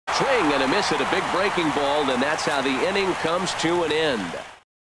swing and a miss at a big breaking ball, and that's how the inning comes to an end.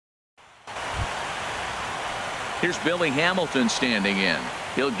 Here's Billy Hamilton standing in.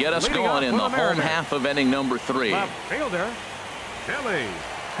 He'll get us going in the home half of inning number 3. Left fielder, Billy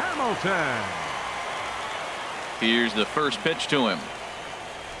Hamilton. Here's the first pitch to him.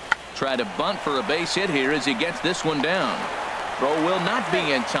 Try to bunt for a base hit here as he gets this one down. Throw will not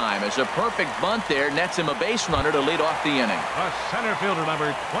be in time as a perfect bunt there nets him a base runner to lead off the inning. A center fielder,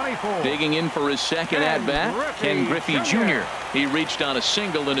 number 24. Digging in for his second at-bat, Ken Griffey Jr. He reached on a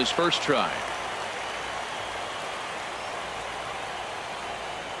single in his first try.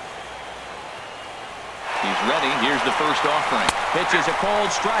 He's ready. Here's the first offering. Pitch is a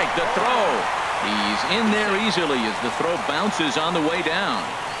called strike. The throw. He's in there easily as the throw bounces on the way down.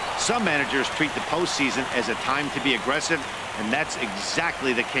 Some managers treat the postseason as a time to be aggressive, and that's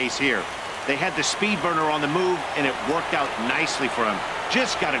exactly the case here. They had the speed burner on the move, and it worked out nicely for him.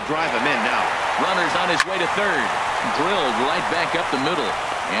 Just got to drive him in now. Runner's on his way to third. Drilled right back up the middle.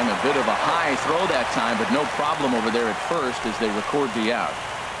 And a bit of a high throw that time, but no problem over there at first as they record the out.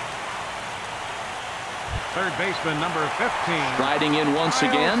 Third baseman, number 15. Riding in once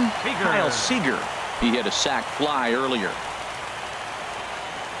again, Seager. Kyle Seager. He hit a sac fly earlier.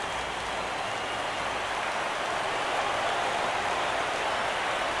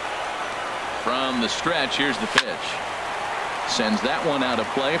 From the stretch, here's the pitch. Sends that one out of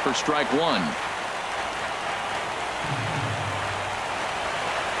play for strike one.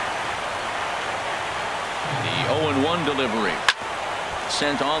 The 0-1 delivery.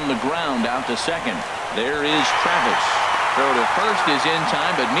 Sent on the ground out to second. There is Travis. Throw to first is in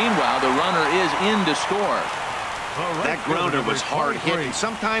time, but meanwhile the runner is in to score. That grounder was hard hit, and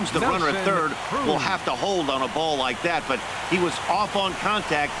sometimes the runner at third will have to hold on a ball like that, but he was off on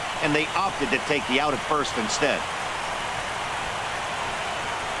contact, and they opted to take the out at first instead.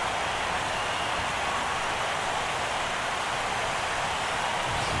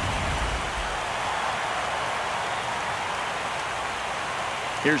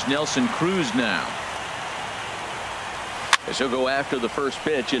 Here's Nelson Cruz now. As he'll go after the first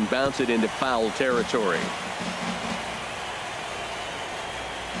pitch and bounce it into foul territory.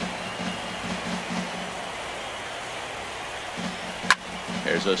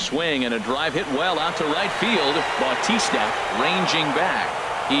 There's a swing and a drive hit well out to right field. Bautista ranging back.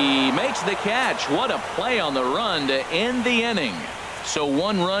 He makes the catch. What a play on the run to end the inning. So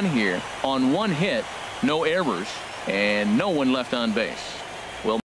one run here on one hit, no errors, and no one left on base.